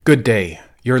Good day.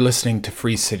 You're listening to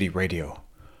Free City Radio.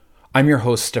 I'm your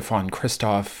host, Stefan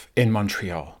Christoph in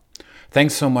Montreal.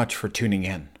 Thanks so much for tuning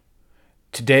in.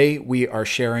 Today, we are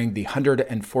sharing the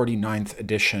 149th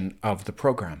edition of the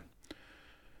program.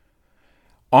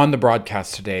 On the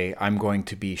broadcast today, I'm going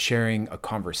to be sharing a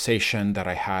conversation that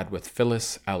I had with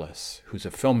Phyllis Ellis, who's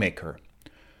a filmmaker.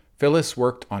 Phyllis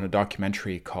worked on a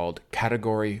documentary called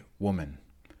Category Woman.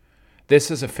 This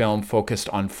is a film focused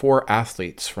on 4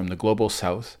 athletes from the Global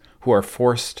South who are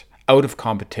forced out of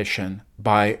competition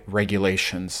by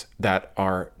regulations that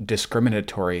are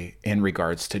discriminatory in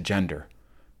regards to gender.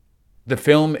 The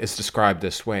film is described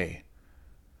this way.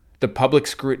 The public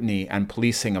scrutiny and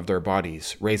policing of their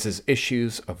bodies raises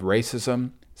issues of racism,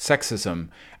 sexism,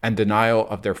 and denial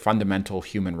of their fundamental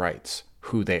human rights,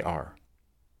 who they are.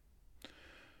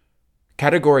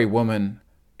 Category Woman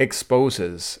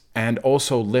exposes and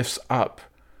also lifts up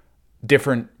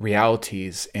different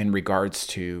realities in regards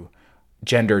to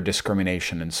gender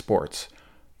discrimination in sports.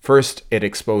 First, it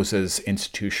exposes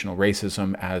institutional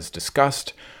racism as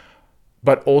discussed,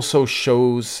 but also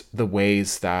shows the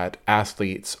ways that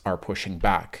athletes are pushing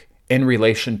back in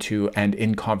relation to and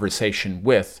in conversation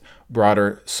with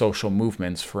broader social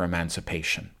movements for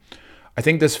emancipation. I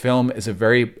think this film is a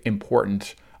very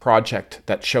important project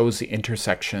that shows the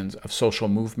intersections of social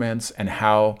movements and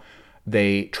how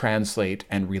they translate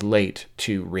and relate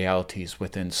to realities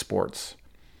within sports.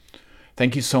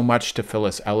 Thank you so much to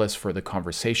Phyllis Ellis for the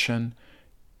conversation.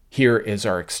 Here is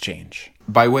our exchange.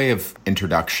 By way of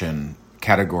introduction,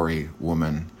 Category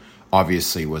Woman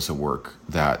obviously was a work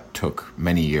that took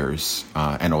many years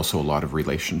and also a lot of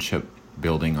relationship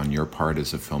building on your part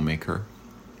as a filmmaker.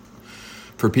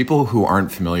 For people who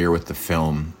aren't familiar with the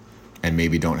film and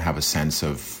maybe don't have a sense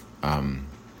of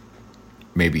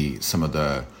maybe some of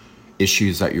the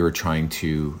issues that you're trying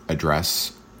to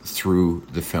address through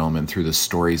the film and through the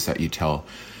stories that you tell,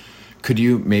 could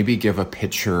you maybe give a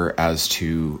picture as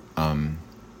to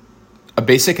a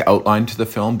basic outline to the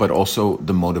film, but also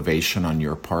the motivation on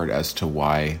your part as to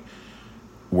why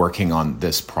working on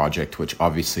this project, which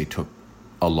obviously took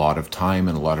a lot of time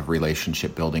and a lot of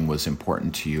relationship building, was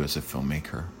important to you as a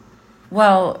filmmaker?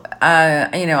 Well,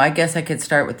 I guess I could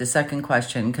start with the second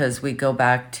question because we go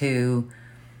back to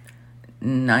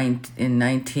in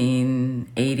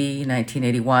 1980,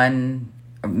 1981,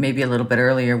 or maybe a little bit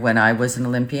earlier when I was an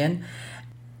Olympian.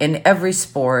 In every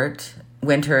sport,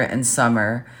 winter and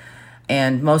summer,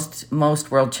 and most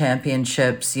world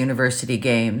championships, university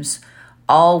games,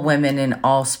 all women in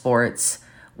all sports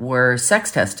were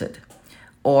sex tested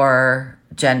or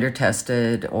gender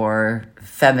tested or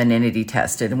femininity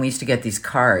tested, and we used to get these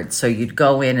cards. So you'd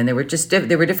go in, and there were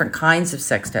different kinds of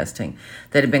sex testing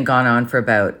that had been gone on for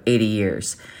about 80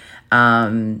 years.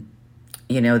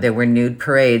 There were nude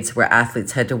parades where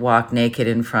athletes had to walk naked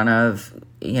in front of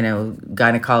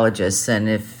gynecologists, and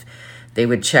if they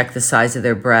would check the size of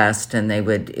their breast, and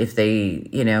if they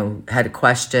had a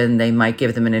question, they might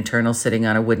give them an internal sitting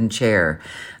on a wooden chair.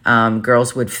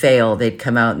 Girls would fail. They'd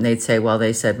come out and they'd say, well,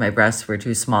 they said my breasts were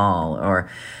too small, or,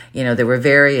 there were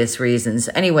various reasons.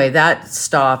 Anyway, that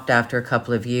stopped after a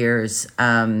couple of years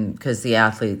because the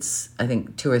athletes, I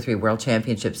think 2 or 3 world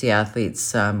championships, the athletes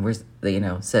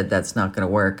said that's not going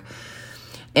to work.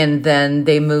 And then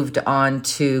they moved on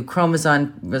to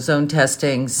chromosome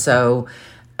testing. So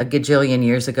a gajillion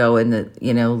years ago in the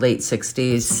late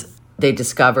 60s, they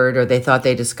thought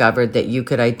they discovered that you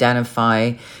could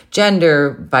identify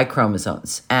gender by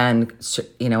chromosomes, and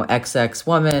XX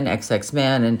woman, XX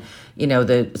man, and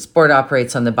the sport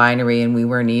operates on the binary, and we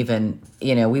weren't even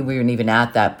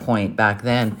at that point back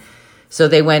then. So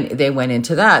they went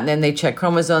into that, and then they checked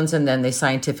chromosomes, and then they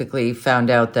scientifically found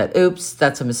out that oops,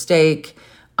 that's a mistake.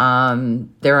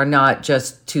 There are not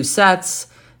just 2 sets.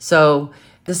 So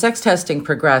the sex testing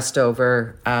progressed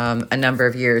over a number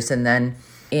of years, and then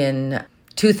in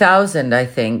 2000, I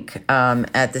think,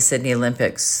 at the Sydney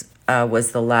Olympics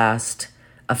was the last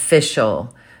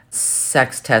official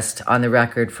sex test on the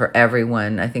record for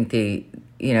everyone. I think each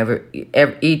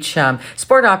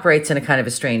sport operates in a kind of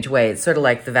a strange way. It's sort of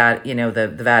like the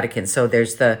Vatican. So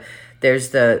there's the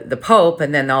Pope,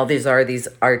 and then all these are these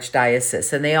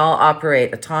archdioceses, and they all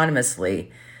operate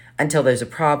autonomously until there's a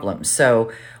problem.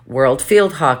 So World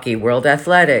Field Hockey, World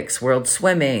Athletics, World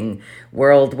Swimming,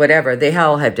 World whatever, they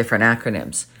all have different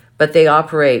acronyms, but they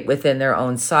operate within their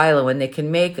own silo, and they can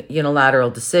make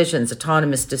unilateral decisions,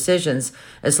 autonomous decisions,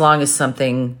 as long as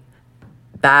something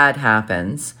bad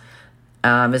happens,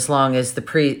 as long as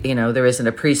there isn't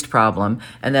a priest problem,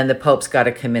 and then the Pope's got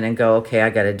to come in and go, okay, I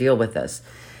got to deal with this.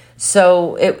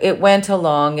 So it went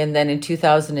along, and then in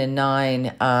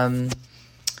 2009,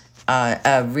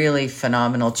 a really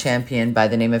phenomenal champion by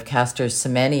the name of Caster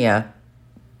Semenya,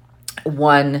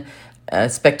 won a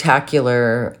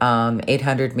spectacular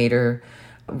 800-meter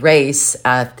race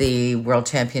at the World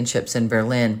Championships in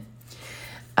Berlin.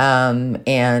 That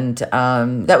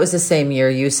was the same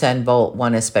year Usain Bolt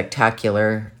won a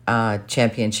spectacular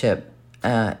championship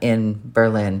in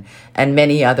Berlin, and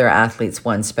many other athletes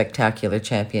won spectacular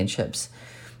championships.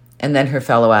 And then her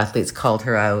fellow athletes called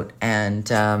her out, and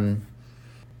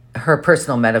her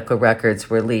personal medical records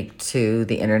were leaked to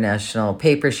the international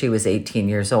paper. She was 18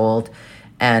 years old.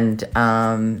 But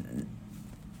I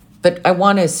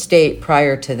want to state,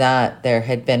 prior to that, there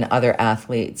had been other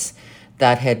athletes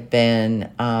that had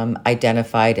been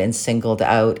identified and singled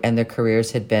out, and their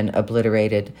careers had been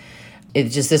obliterated.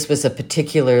 This was a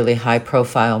particularly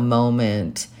high-profile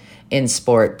moment in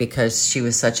sport because she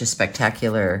was such a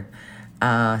spectacular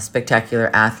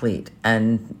athlete.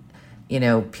 And,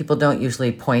 people don't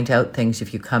usually point out things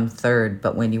if you come third,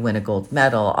 but when you win a gold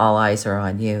medal, all eyes are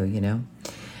on you,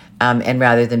 And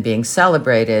rather than being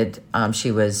celebrated,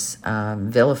 she was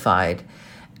vilified.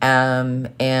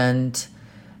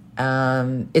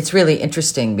 It's really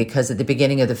interesting because at the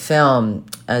beginning of the film,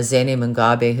 Zene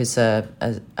Mugabe, who's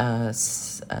a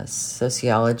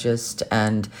sociologist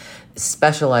and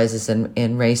specializes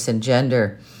in race and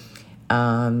gender,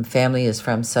 family is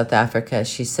from South Africa.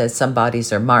 She says some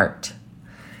bodies are marked.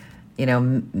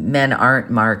 Men aren't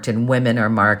marked and women are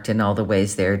marked in all the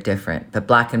ways they're different. But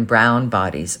black and brown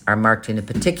bodies are marked in a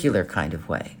particular kind of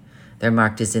way. They're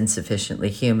marked as insufficiently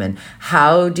human.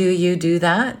 How do you do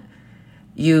that?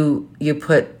 You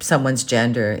put someone's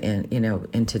gender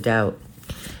into doubt.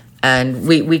 And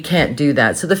we can't do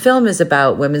that. So the film is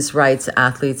about women's rights,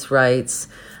 athletes' rights,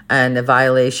 and a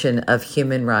violation of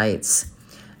human rights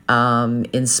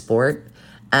in sport.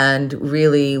 And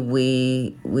really,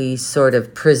 we sort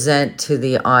of present to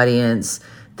the audience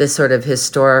this sort of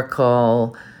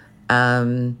historical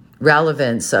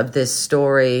relevance of this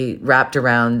story wrapped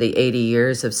around the 80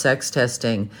 years of sex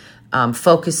testing,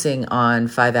 focusing on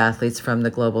 5 athletes from the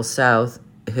Global South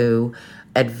who,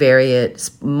 at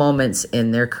various moments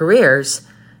in their careers,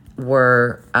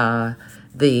 were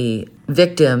the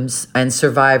victims and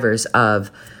survivors of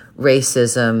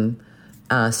racism,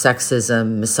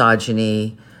 sexism,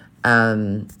 misogyny,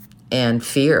 and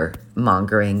fear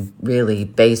mongering, really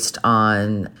based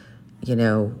on,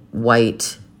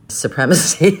 white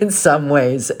supremacy in some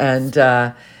ways.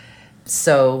 And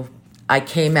so I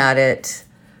came at it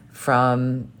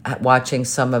from watching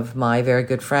some of my very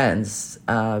good friends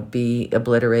be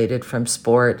obliterated from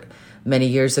sport many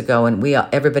years ago, and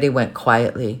everybody went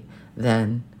quietly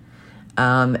then.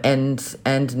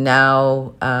 And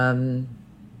now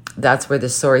that's where the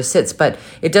story sits. But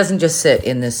it doesn't just sit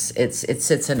in this. It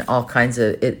sits in all kinds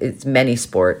of. It's many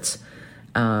sports.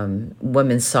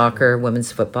 Women's soccer,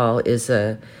 women's football is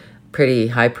a pretty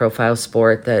high-profile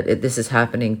sport that this is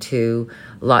happening to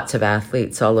lots of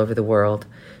athletes all over the world.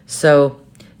 So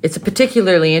it's a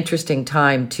particularly interesting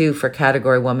time too for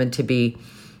Category Woman to be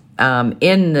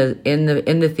in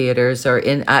the theaters or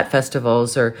at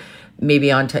festivals or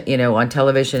maybe on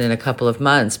television in a couple of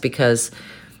months, because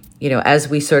as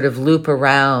we sort of loop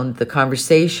around the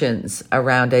conversations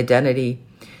around identity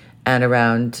and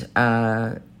around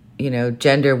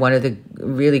gender, one of the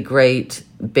really great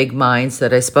big minds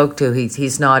that I spoke to,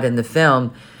 he's not in the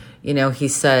film, he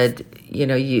said,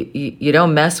 you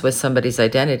don't mess with somebody's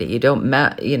identity. You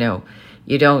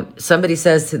don't, somebody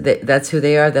says that's who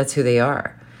they are, that's who they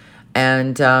are.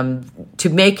 And to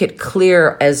make it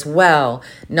clear as well,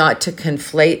 not to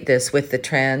conflate this with the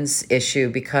trans issue,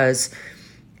 because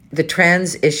the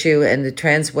trans issue and the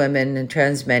trans women and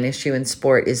trans men issue in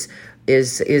sport is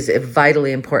a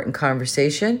vitally important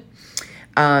conversation.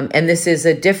 And this is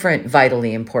a different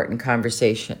vitally important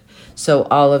conversation. So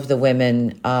all of the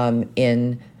women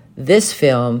in this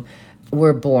film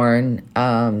were born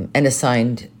and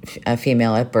assigned a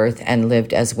female at birth and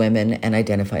lived as women and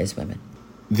identify as women.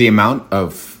 The amount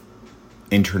of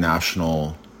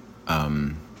international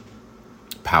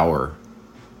power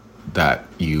that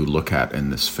you look at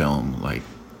in this film,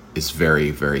 is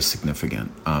very, very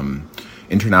significant.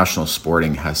 International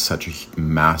sporting has such a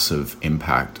massive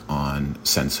impact on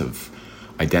sense of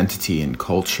identity and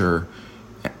culture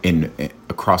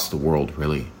across the world,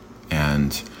 really.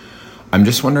 And I'm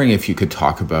just wondering if you could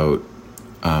talk about,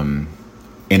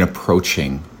 in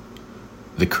approaching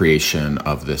the creation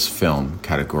of this film,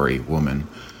 Category Woman,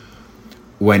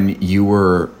 when you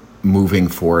were moving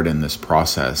forward in this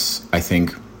process, I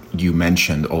think you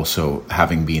mentioned also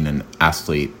having been an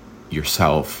athlete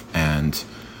yourself and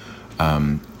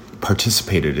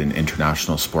participated in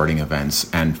international sporting events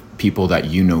and people that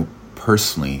you know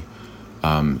personally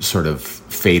sort of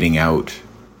fading out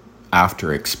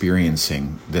after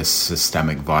experiencing this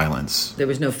systemic violence? There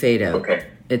was no fade out. Okay.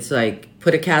 It's like,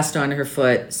 put a cast on her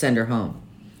foot, send her home.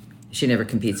 She never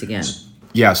competes again.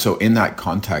 Yeah, so in that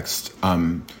context,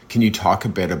 can you talk a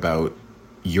bit about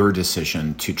your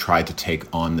decision to try to take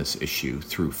on this issue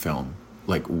through film?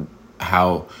 Like,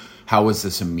 how was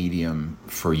this a medium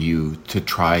for you to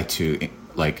try to,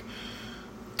 like,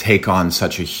 take on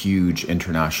such a huge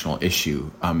international issue?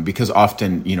 Because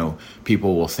often, you know,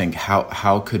 people will think,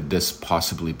 how could this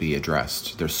possibly be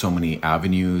addressed? There's so many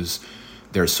avenues.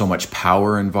 There's so much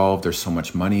power involved. There's so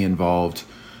much money involved.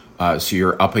 So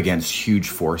you're up against huge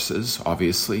forces,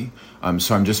 obviously.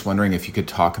 So I'm just wondering if you could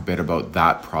talk a bit about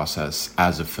that process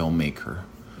as a filmmaker.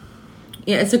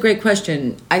 Yeah, it's a great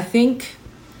question. I think,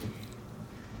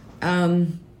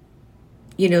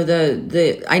 you know,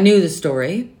 I knew the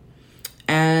story,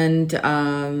 and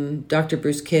Dr.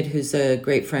 Bruce Kidd, who's a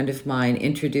great friend of mine,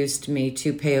 introduced me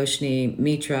to Peyoshni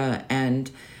Mitra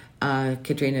and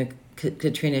Katrina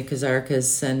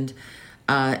Kazarkas,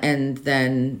 and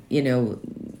then, you know,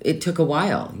 it took a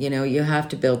while. You know, you have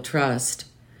to build trust.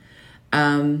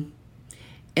 And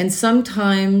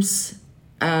sometimes,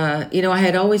 you know, I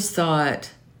had always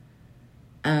thought,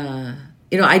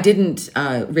 you know, I didn't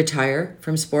retire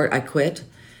from sport. I quit.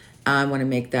 I want to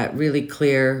make that really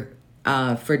clear,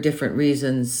 for different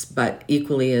reasons, but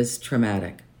equally as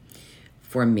traumatic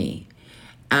for me.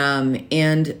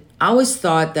 And I always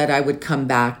thought that I would come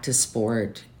back to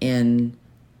sport in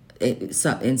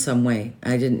some way.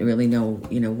 I didn't really know,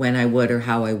 you know, when I would or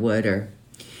how I would,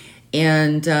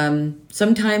 and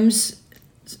sometimes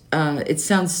it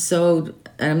sounds so,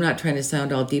 and I'm not trying to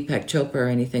sound all Deepak Chopra or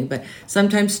anything, but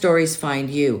sometimes stories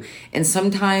find you, and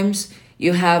sometimes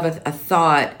you have a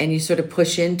thought and you sort of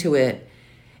push into it,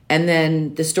 and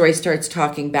then the story starts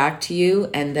talking back to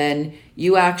you, and then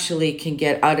you actually can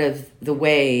get out of the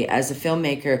way as a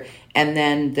filmmaker, and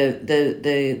then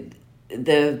the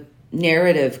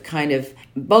narrative kind of,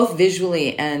 both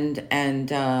visually and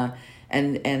the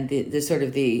sort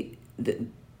of the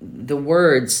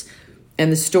words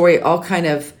and the story all kind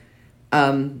of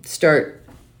start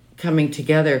coming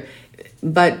together.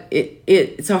 But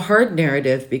it's a hard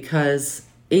narrative because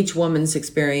each woman's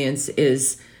experience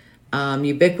is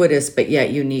ubiquitous but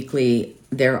yet uniquely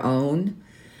their own,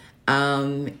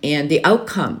 and the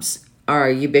outcomes are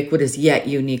ubiquitous yet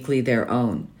uniquely their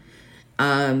own.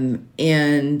 You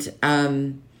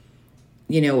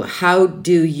know, how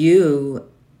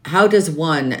does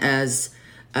one, as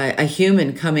a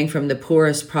human coming from the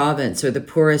poorest province or the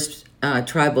poorest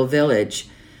tribal village,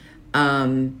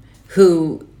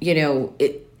 who, you know,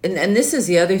 and this is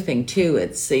the other thing too,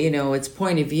 it's, you know, it's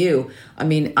point of view. I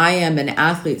mean, I am an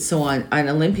athlete, so an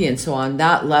Olympian, so on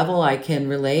that level I can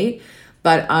relate,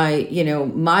 but you know,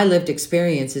 my lived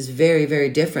experience is very, very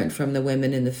different from the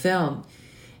women in the film.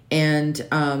 And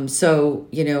so,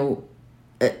 you know,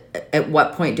 at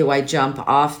what point do I jump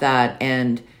off that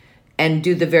and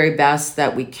do the very best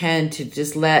that we can to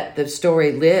just let the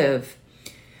story live,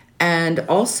 and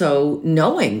also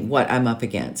knowing what I'm up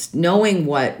against, knowing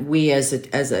what we as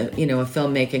a you know, a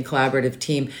filmmaking collaborative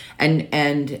team, and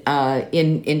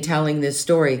in telling this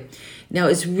story. Now,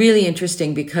 it's really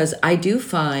interesting because I do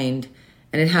find,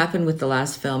 and it happened with the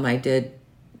last film I did,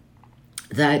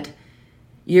 that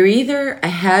you're either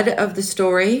ahead of the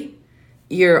story,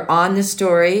 you're on the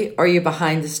story, or you're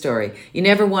behind the story. You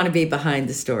never want to be behind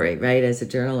the story, right? As a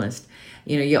journalist,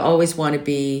 you know, you always want to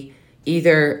be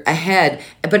either ahead,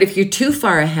 but if you're too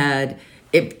far ahead,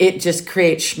 it just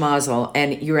creates schmozzle,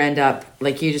 and you end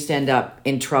up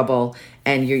in trouble,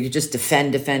 and you just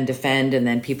defend, and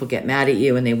then people get mad at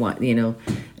you, and they want, you know,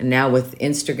 and now with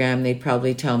Instagram, they'd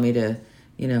probably tell me to,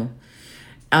 you know,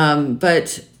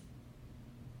 but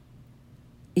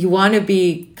you want to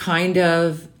be kind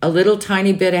of a little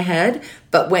tiny bit ahead,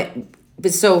 but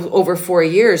so over 4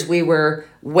 years, we were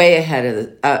way ahead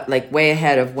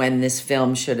of when this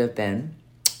film should have been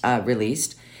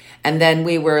released. And then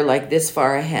we were like this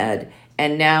far ahead.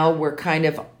 And now we're kind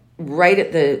of right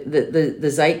at the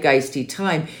zeitgeisty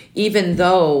time, even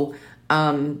though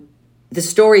the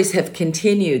stories have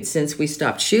continued since we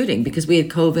stopped shooting, because we had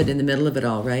COVID in the middle of it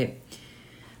all, right?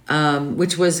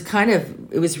 Which was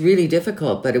it was really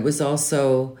difficult, but it was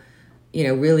also, you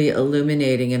know, really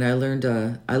illuminating, and I learned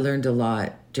a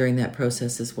lot during that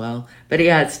process as well. But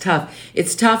yeah, it's tough.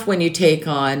 It's tough when you take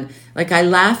on, like, I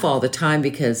laugh all the time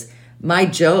because my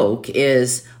joke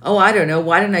is, oh, I don't know,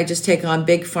 why didn't I just take on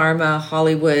Big Pharma,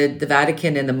 Hollywood, the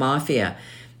Vatican, and the Mafia,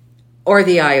 or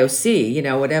the IOC, you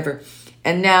know, whatever.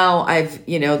 And now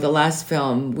the last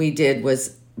film we did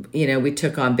was, we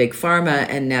took on Big Pharma,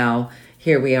 and now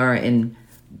here we are in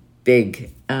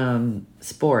big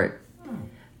sport.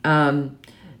 The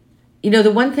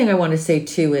one thing I want to say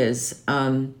too is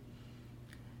the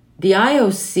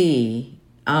IOC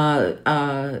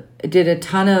did a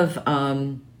ton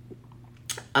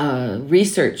of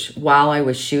research while I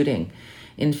was shooting.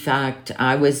 In fact,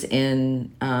 I was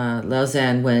in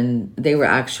Lausanne when they were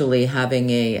actually having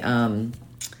they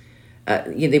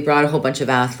brought a whole bunch of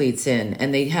athletes in,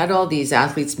 and they had all these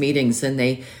athletes meetings, and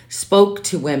they spoke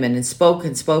to women and spoke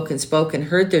and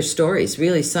heard their stories,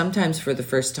 really sometimes for the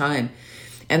first time.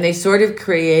 And they sort of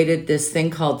created this thing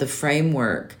called the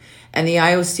framework. And the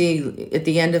IOC at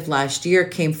the end of last year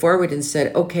came forward and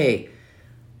said, okay,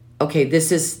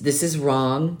 this is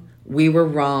wrong. We were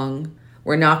wrong.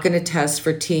 We're not going to test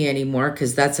for T anymore,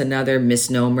 because that's another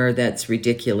misnomer that's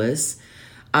ridiculous.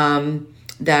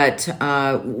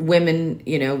 That women,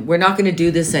 we're not going to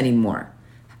do this anymore.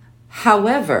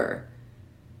 However,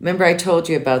 remember I told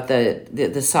you about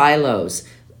the silos.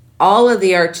 All of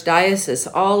the archdiocese,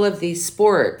 all of these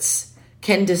sports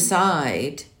can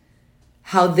decide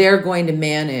how they're going to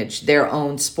manage their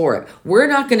own sport. We're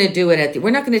not going to do it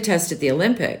we're not going to test at the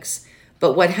Olympics.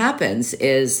 But what happens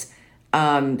is,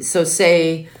 so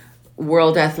say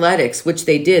World Athletics, which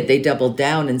they did, they doubled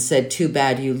down and said, too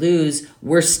bad you lose.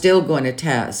 We're still going to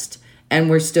test, and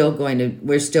we're still going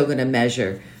to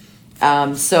measure.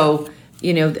 So,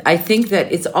 I think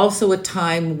that it's also a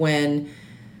time when,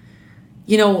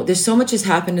 there's so much has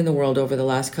happened in the world over the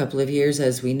last couple of years,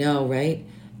 as we know, right?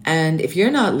 And if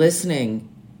you're not listening,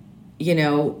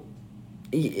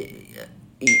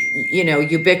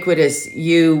 ubiquitous,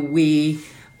 we,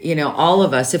 all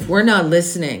of us, if we're not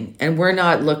listening and we're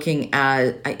not looking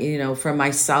at, for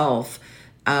myself,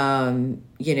 it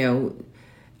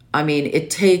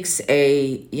takes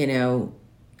a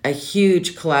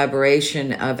huge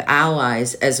collaboration of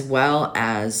allies, as well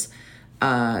as,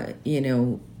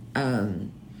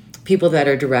 people that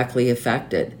are directly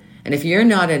affected. And if you're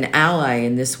not an ally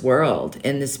in this world,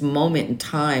 in this moment in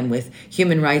time, with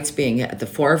human rights being at the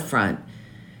forefront,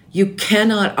 you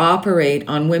cannot operate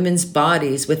on women's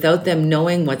bodies without them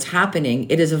knowing what's happening.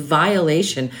 It is a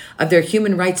violation of their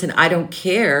human rights. And I don't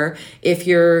care if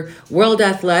you're World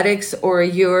Athletics or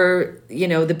you're,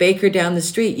 the baker down the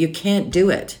street. You can't do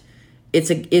it.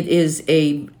 It is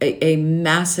a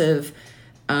massive,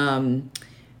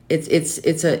 it's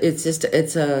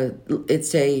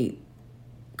a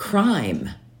crime.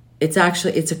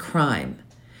 It's a crime.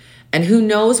 And who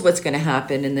knows what's going to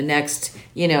happen in the next,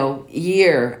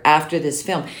 year after this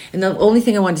film. And the last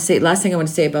thing I want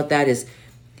to say about that is,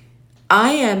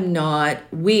 I am not,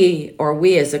 we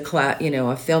as a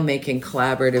filmmaking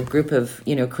collaborative group of,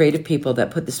 creative people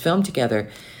that put this film together.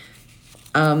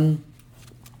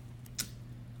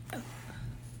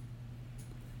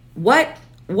 What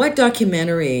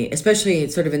documentary, especially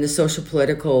sort of in the social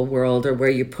political world, or where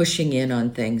you're pushing in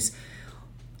on things,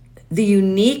 the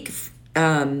unique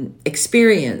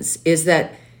experience is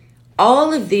that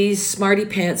all of these smarty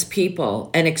pants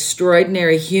people and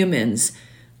extraordinary humans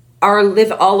live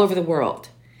all over the world.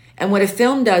 And what a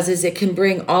film does is it can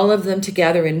bring all of them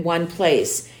together in one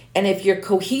place. And if you're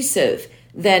cohesive,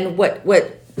 then what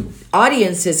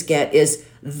audiences get is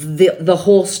the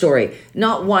whole story,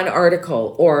 not one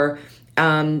article, or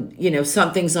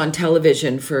something's on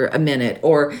television for a minute,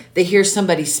 or they hear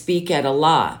somebody speak at a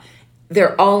law.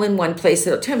 They're all in one place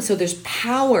at a time. So there's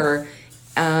power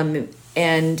and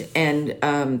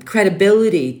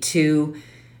credibility to,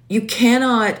 you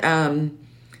cannot,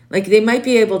 they might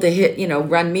be able to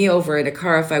run me over in a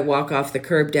car if I walk off the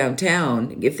curb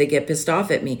downtown, if they get pissed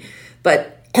off at me.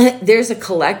 But there's a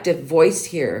collective voice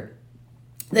here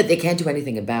that they can't do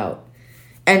anything about.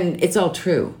 And it's all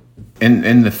true.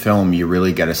 In the film, you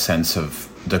really get a sense of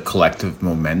the collective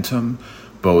momentum,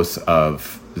 both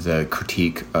of the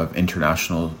critique of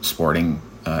international sporting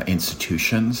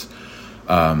institutions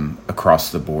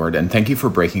across the board. And thank you for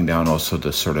breaking down also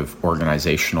the sort of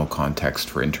organizational context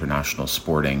for international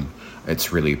sporting.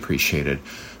 It's really appreciated.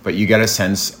 But you get a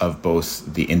sense of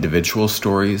both the individual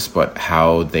stories, but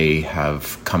how they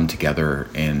have come together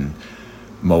in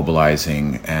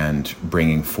mobilizing and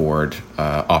bringing forward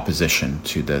opposition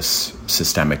to this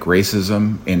systemic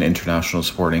racism in international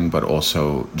sporting, but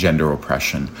also gender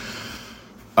oppression.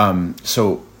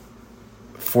 So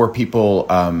for people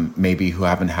maybe who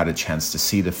haven't had a chance to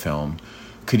see the film,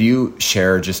 could you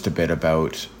share just a bit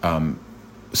about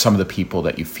some of the people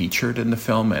that you featured in the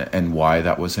film and why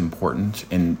that was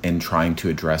important in trying to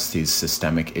address these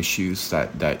systemic issues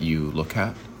that you look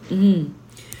at? Mm-hmm.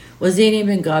 Well, Zainab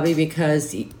and Gabi,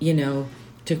 because,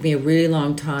 Took me a really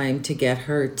long time to get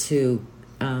her to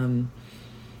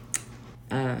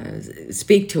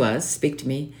speak to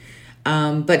me.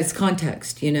 But it's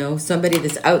context, somebody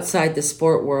that's outside the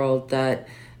sport world that,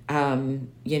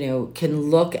 can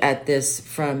look at this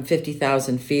from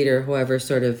 50,000 feet or however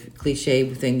sort of cliche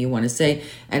thing you want to say,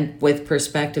 and with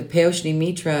perspective. Payoshni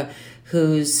Mitra,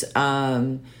 who's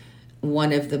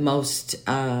one of the most,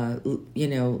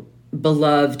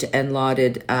 beloved and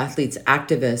lauded athletes,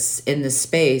 activists in the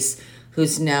space,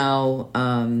 who's now,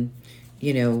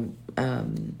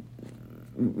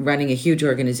 running a huge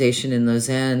organization in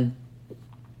Lausanne,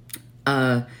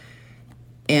 and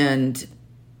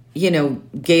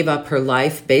gave up her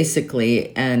life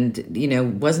basically, and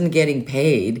wasn't getting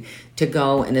paid to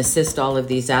go and assist all of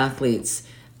these athletes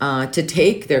to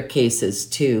take their cases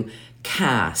to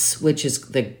CAS, which is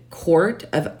the Court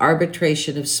of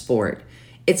Arbitration of Sport.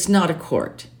 It's not a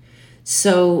court.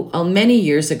 So many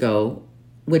years ago,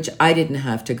 which I didn't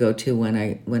have to go to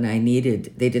when I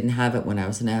needed, they didn't have it when I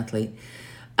was an athlete.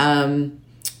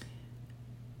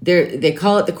 They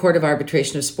call it the Court of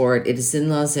Arbitration of Sport. It is in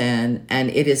Lausanne, and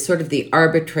it is sort of the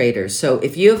arbitrator. So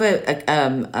if you have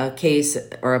a case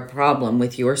or a problem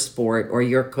with your sport or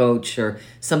your coach or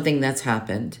something that's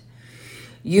happened,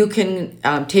 you can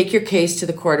take your case to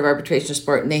the Court of Arbitration of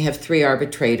Sport, and they have 3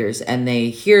 arbitrators, and they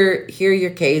hear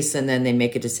your case, and then they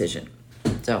make a decision.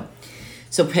 So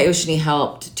Payoshni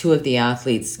helped 2 of the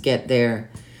athletes get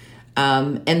there.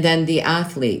 And then the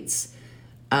athletes,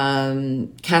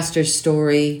 Castor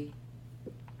Story,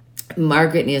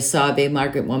 Margaret Niasabe,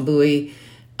 Margaret Wambui,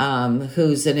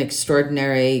 who's an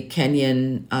extraordinary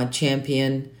Kenyan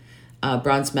champion,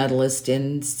 bronze medalist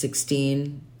in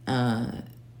 16,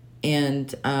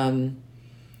 and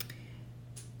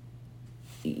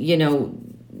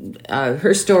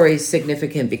her story is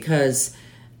significant because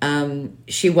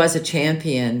she was a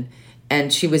champion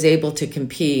and she was able to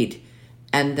compete,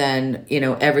 and then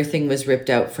everything was ripped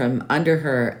out from under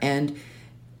her. And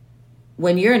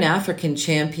when you're an African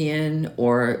champion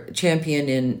or champion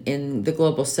in the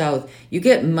global south, you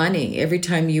get money every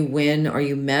time you win or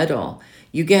you medal.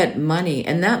 You get money,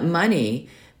 and that money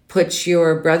puts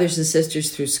your brothers and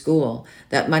sisters through school.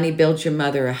 That money builds your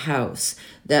mother a house.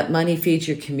 That money feeds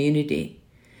your community.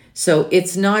 So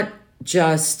it's not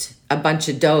just a bunch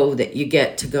of dough that you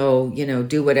get to go,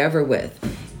 do whatever with.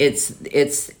 It's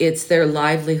their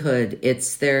livelihood.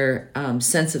 It's their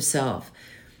sense of self.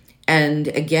 And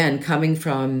again, coming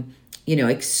from,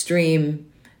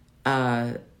 extreme,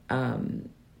 they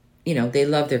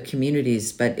love their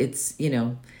communities, but it's,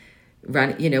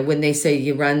 when they say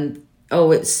you run,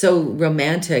 oh, it's so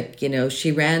romantic.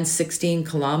 She ran 16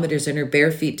 kilometers in her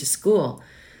bare feet to school.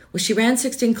 Well, she ran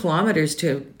 16 kilometers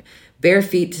to bare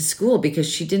feet to school because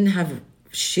she didn't have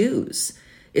shoes.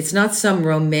 It's not some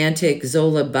romantic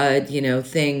Zola Bud,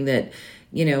 thing that,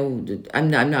 I'm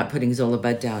not putting Zola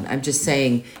Bud down. I'm just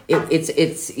saying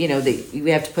it's we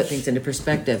have to put things into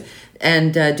perspective.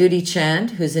 And Dudi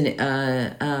Chand, who's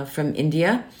from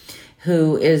India,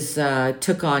 who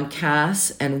took on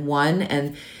CAS and won,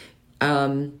 and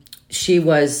she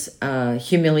was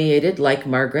humiliated, like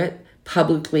Margaret,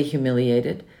 publicly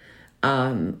humiliated,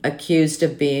 accused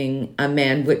of being a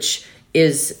man, which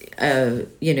is,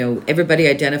 everybody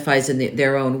identifies in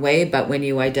their own way. But when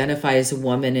you identify as a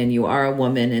woman and you are a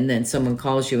woman and then someone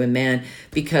calls you a man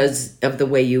because of the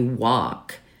way you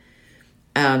walk,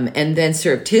 and then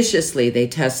surreptitiously they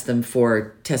test them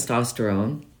for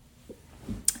testosterone,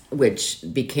 which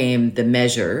became the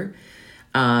measure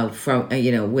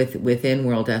within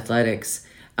World Athletics.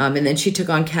 And then she took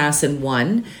on CAS and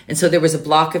won. And so there was a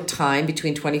block of time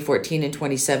between 2014 and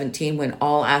 2017 when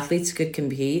all athletes could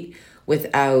compete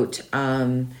without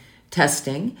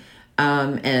testing.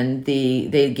 And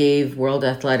they gave World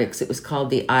Athletics, it was called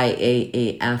the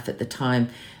IAAF at the time,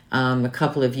 a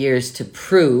couple of years to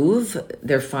prove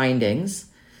their findings.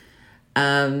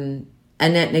 Annette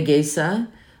Negesa,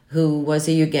 who was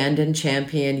a Ugandan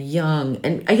champion, young.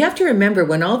 And I have to remember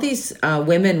when all these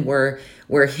women were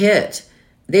hit,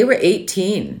 they were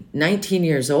 18, 19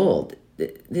 years old.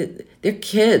 They're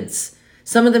kids.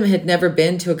 Some of them had never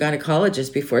been to a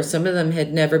gynecologist before. Some of them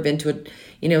had never been to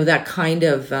that kind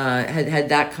of, had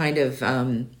that kind of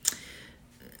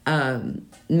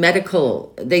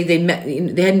medical, they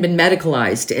hadn't been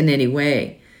medicalized in any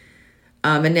way.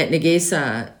 Annette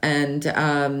Negesa,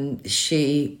 and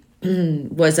she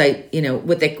was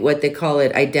what they call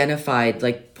it, identified,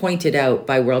 like pointed out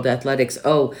by World Athletics.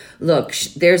 Oh, look,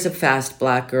 there's a fast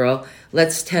black girl.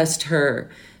 Let's test her.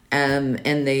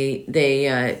 And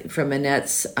they from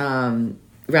Annette's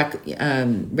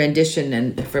rendition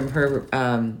and from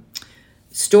her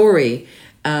story,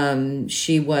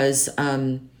 She was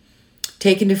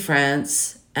taken to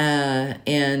France,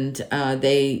 and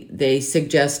they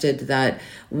suggested that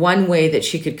one way that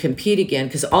she could compete again,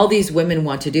 because all these women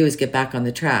want to do is get back on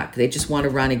the track. They just want to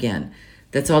run again.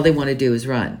 That's all they want to do is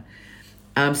run.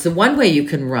 So one way you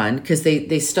can run, because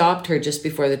they stopped her just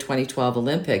before the 2012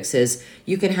 Olympics, is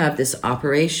you can have this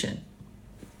operation.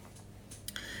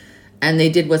 And they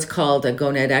did what's called a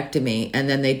gonadectomy, and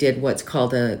then they did what's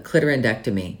called a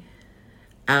clitorindectomy.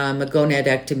 A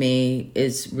gonadectomy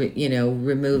is,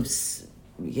 removes,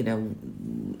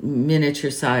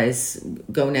 miniature size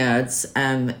gonads,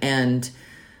 and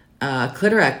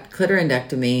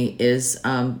clitorindectomy is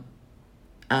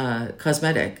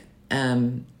cosmetic,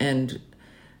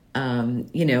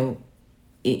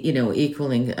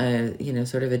 equaling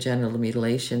sort of a genital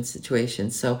mutilation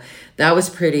situation. So that was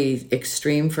pretty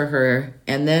extreme for her.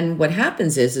 And then what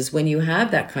happens is when you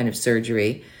have that kind of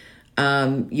surgery,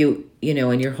 and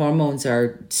your hormones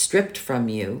are stripped from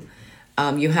you,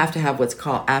 you have to have what's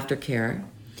called aftercare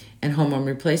and hormone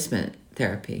replacement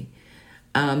therapy.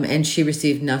 And she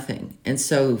received nothing. And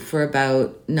so for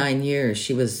about 9 years,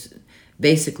 she was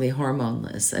basically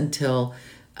hormoneless until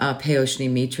Peyoshni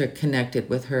Mitra connected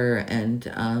with her, and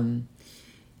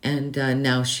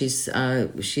now she's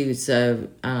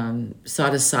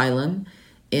sought asylum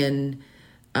in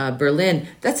Berlin.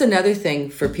 That's another thing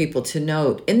for people to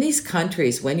note. In these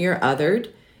countries, when you're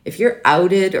othered, if you're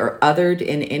outed or othered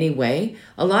in any way,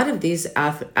 a lot of these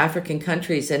African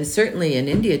countries, and certainly in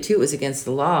India too, it was against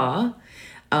the law.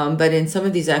 But in some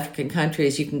of these African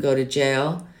countries, you can go to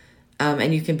jail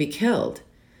and you can be killed.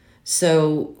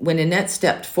 So when Annette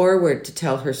stepped forward to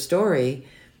tell her story,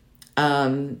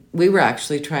 we were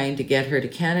actually trying to get her to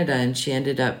Canada, and she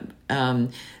ended up,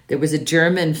 there was a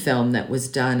German film that was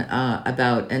done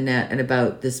about Annette and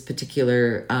about this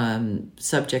particular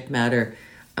subject matter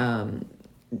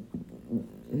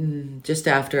just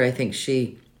after I think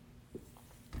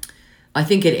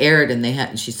it aired,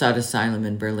 and she sought asylum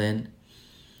in Berlin.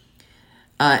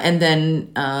 And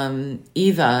then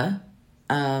Eva,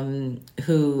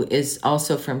 who is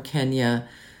also from Kenya,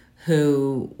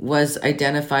 who was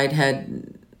identified,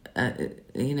 had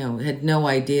no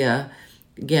idea,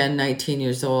 again, 19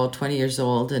 years old, 20 years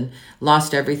old, and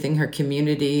lost everything, her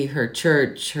community, her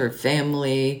church, her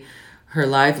family, her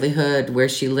livelihood, where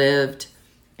she lived.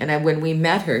 And when we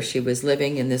met her, she was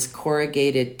living in this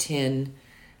corrugated tin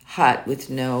hut with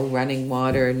no running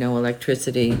water, no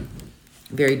electricity,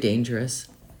 very dangerous.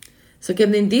 So, I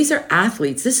mean, these are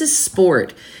athletes. This is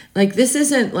sport. Like, this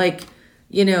isn't like,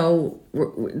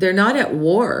 they're not at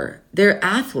war. They're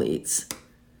athletes,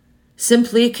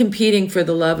 simply competing for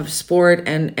the love of sport,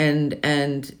 and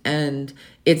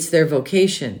it's their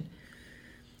vocation.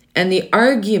 And the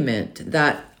argument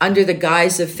that under the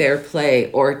guise of fair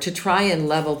play, or to try and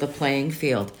level the playing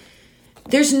field,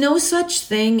 there's no such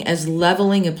thing as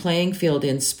leveling a playing field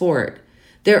in sport.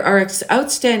 There are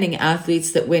outstanding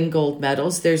athletes that win gold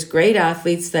medals. There's great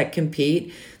athletes that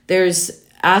compete. There's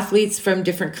athletes from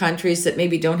different countries that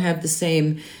maybe don't have the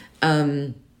same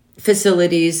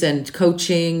facilities and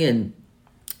coaching and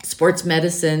sports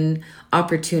medicine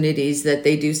opportunities that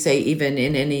they do, say, even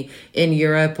in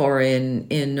Europe or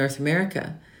in North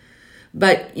America.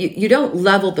 But you don't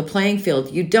level the playing field.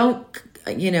 You don't,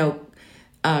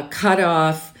 cut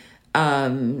off,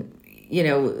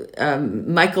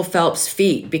 Michael Phelps'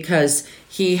 feet because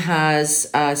he has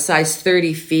size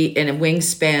 30 feet and a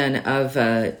wingspan of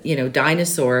a,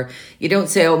 dinosaur. You don't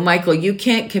say, oh, Michael, you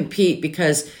can't compete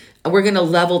because we're going to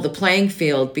level the playing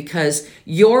field because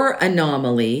your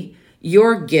anomaly,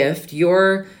 your gift,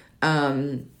 your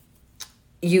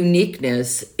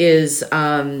uniqueness is,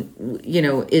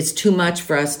 is too much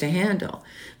for us to handle.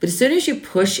 But as soon as you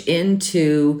push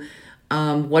into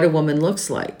what a woman looks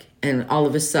like, and all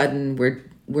of a sudden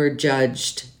we're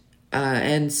judged,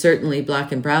 and certainly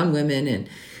Black and brown women and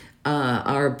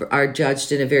are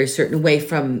judged in a very certain way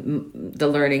from the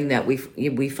learning that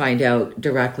we find out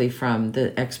directly from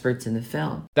the experts in the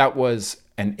film. That was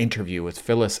an interview with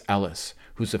Phyllis Ellis,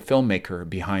 who's a filmmaker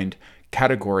behind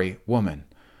Category Woman.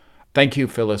 Thank you,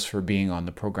 Phyllis, for being on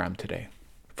the program today.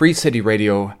 Free City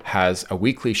Radio has a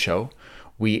weekly show.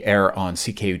 We air on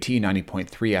CKUT 90.3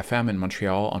 FM in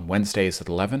Montreal on Wednesdays at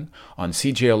 11, on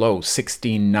CJLO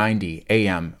 1690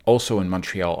 AM, also in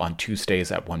Montreal on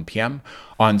Tuesdays at 1 p.m.,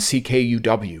 on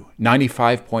CKUW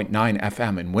 95.9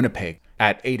 FM in Winnipeg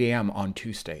at 8 a.m. on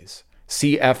Tuesdays,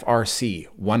 CFRC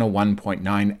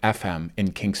 101.9 FM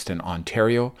in Kingston,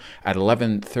 Ontario at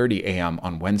 11:30 a.m.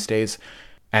 on Wednesdays,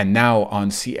 and now on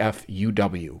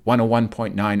CFUW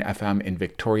 101.9 FM in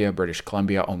Victoria, British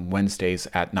Columbia on Wednesdays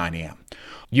at 9 a.m.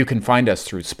 You can find us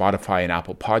through Spotify and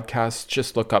Apple Podcasts.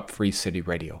 Just look up Free City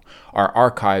Radio. Our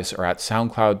archives are at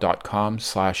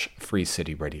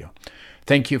soundcloud.com/freecityradio.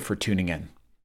 Thank you for tuning in.